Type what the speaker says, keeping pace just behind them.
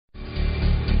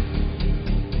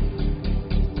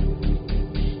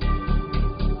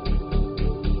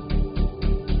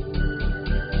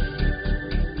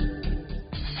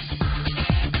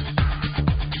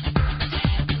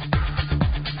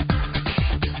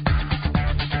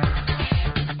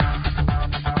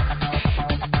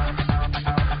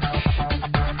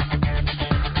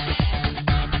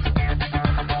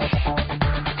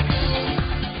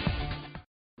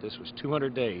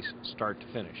200 days, start to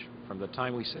finish. From the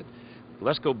time we said,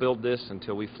 let's go build this,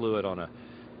 until we flew it on a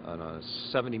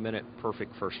 70-minute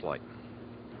perfect first flight.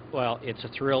 Well, it's a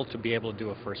thrill to be able to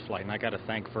do a first flight, and I got to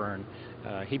thank Vern.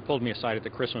 He pulled me aside at the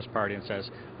Christmas party and says,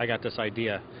 I got this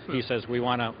idea. He says, we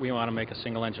want to make a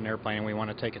single-engine airplane, and we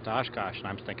want to take it to Oshkosh. And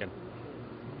I'm thinking,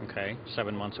 okay,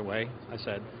 7 months away. I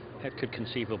said, that could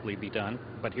conceivably be done,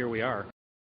 but here we are.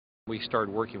 We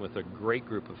started working with a great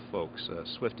group of folks,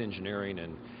 Swift Engineering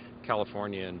in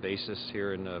California and Basis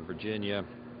here in Virginia,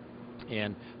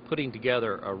 and putting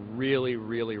together a really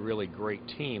great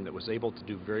team that was able to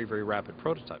do very rapid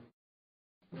prototype.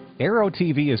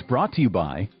 Aero-TV is brought to you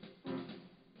by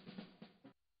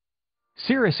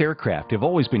Cirrus aircraft have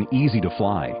always been easy to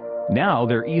fly. Now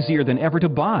they're easier than ever to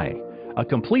buy. A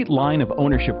complete line of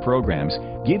ownership programs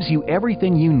gives you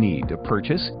everything you need to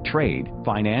purchase, trade,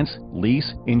 finance,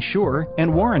 lease, insure,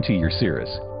 and warranty your Cirrus.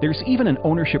 There's even an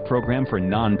ownership program for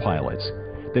non-pilots.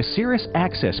 The Cirrus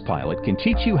Access Pilot can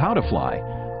teach you how to fly,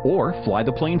 or fly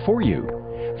the plane for you.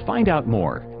 Find out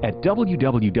more at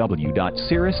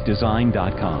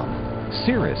www.cirrusdesign.com.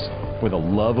 Cirrus, for the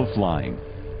love of flying.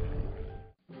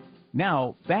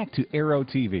 Now, back to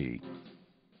Aero-TV.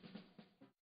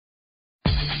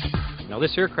 Now,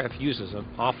 this aircraft uses an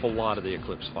awful lot of the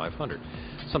Eclipse 500,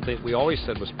 something that we always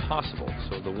said was possible.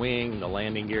 So the wing, the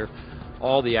landing gear,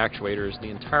 all the actuators, the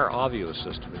entire Avio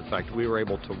system. In fact, we were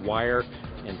able to wire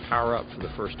and power up for the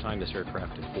first time this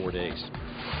aircraft in 4 days.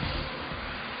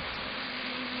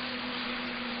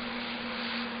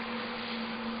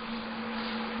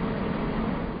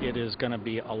 It is going to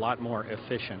be a lot more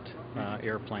efficient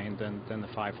airplane than the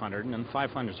 500, and the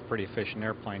 500 is a pretty efficient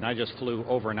airplane. I just flew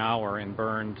over an hour and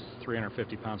burned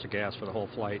 350 pounds of gas for the whole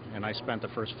flight, and I spent the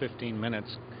first 15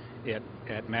 minutes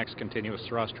at max continuous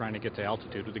thrust trying to get to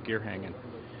altitude with the gear hanging.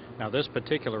 Now this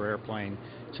particular airplane,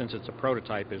 since it's a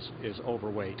prototype, is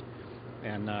overweight,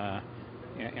 and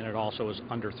it also is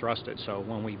under thrusted. So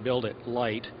when we build it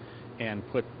light and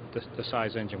put the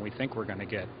size engine we think we're going to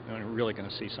get, we're really going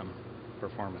to see some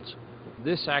performance.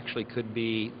 This actually could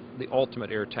be the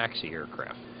ultimate air taxi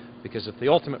aircraft, because if the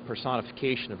ultimate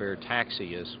personification of air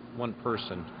taxi is one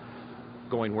person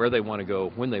going where they want to go,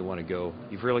 when they want to go,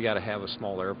 you've really got to have a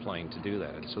small airplane to do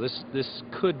that. And so this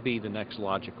could be the next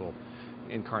logical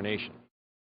incarnation.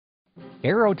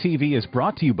 Aero-TV is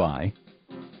brought to you by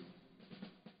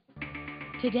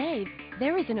Today,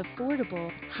 there is an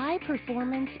affordable,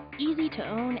 high-performance,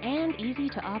 easy-to-own and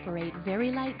easy-to-operate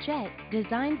very light jet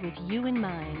designed with you in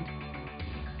mind.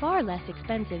 Far less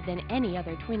expensive than any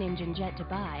other twin-engine jet to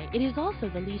buy, it is also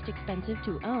the least expensive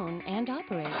to own and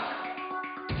operate.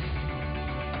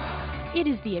 It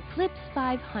is the Eclipse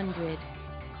 500,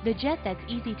 the jet that's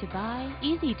easy to buy,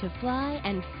 easy to fly,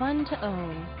 and fun to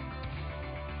own.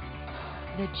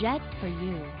 The jet for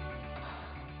you.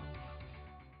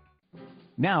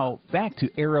 Now, back to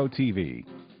Aero-TV.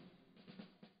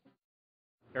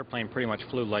 Airplane pretty much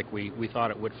flew like we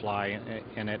thought it would fly,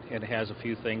 and it has a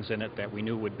few things in it that we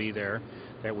knew would be there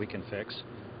that we can fix.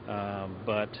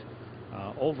 But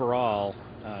overall,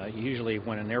 usually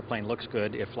when an airplane looks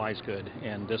good, it flies good,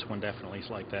 and this one definitely is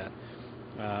like that.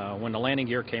 When the landing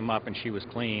gear came up and she was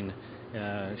clean,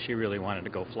 she really wanted to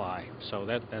go fly. So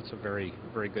that's a very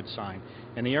good sign.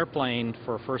 And the airplane,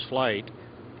 for first flight,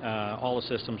 all the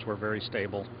systems were very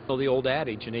stable. So the old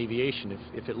adage in aviation,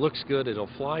 if it looks good, it'll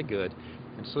fly good.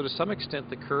 And so to some extent,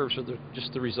 the curves are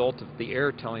just the result of the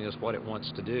air telling us what it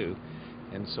wants to do.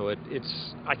 And so I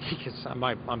think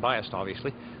I'm biased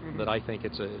obviously, but I think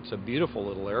it's a beautiful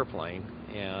little airplane.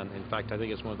 And in fact, I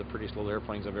think it's one of the prettiest little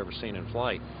airplanes I've ever seen in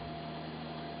flight.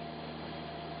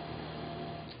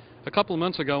 A couple of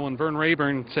months ago when Vern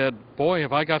Raburn said, "Boy,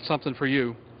 have I got something for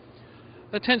you,"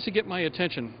 that tends to get my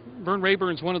attention. Vern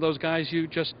Raburn's one of those guys you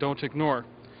just don't ignore.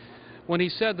 When he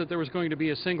said that there was going to be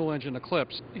a single-engine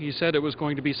Eclipse, he said it was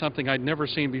going to be something I'd never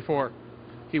seen before.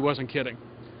 He wasn't kidding.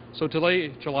 So today,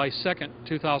 July 2nd,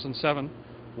 2007,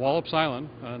 Wallops Island,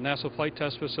 a NASA flight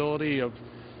test facility of,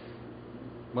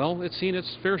 well, it's seen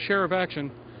its fair share of action,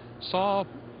 saw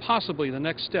possibly the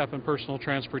next step in personal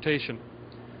transportation.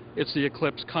 It's the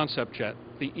Eclipse Concept Jet,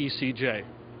 the ECJ.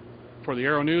 For the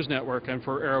Aero-News Network and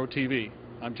for Aero-TV,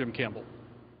 I'm Jim Campbell.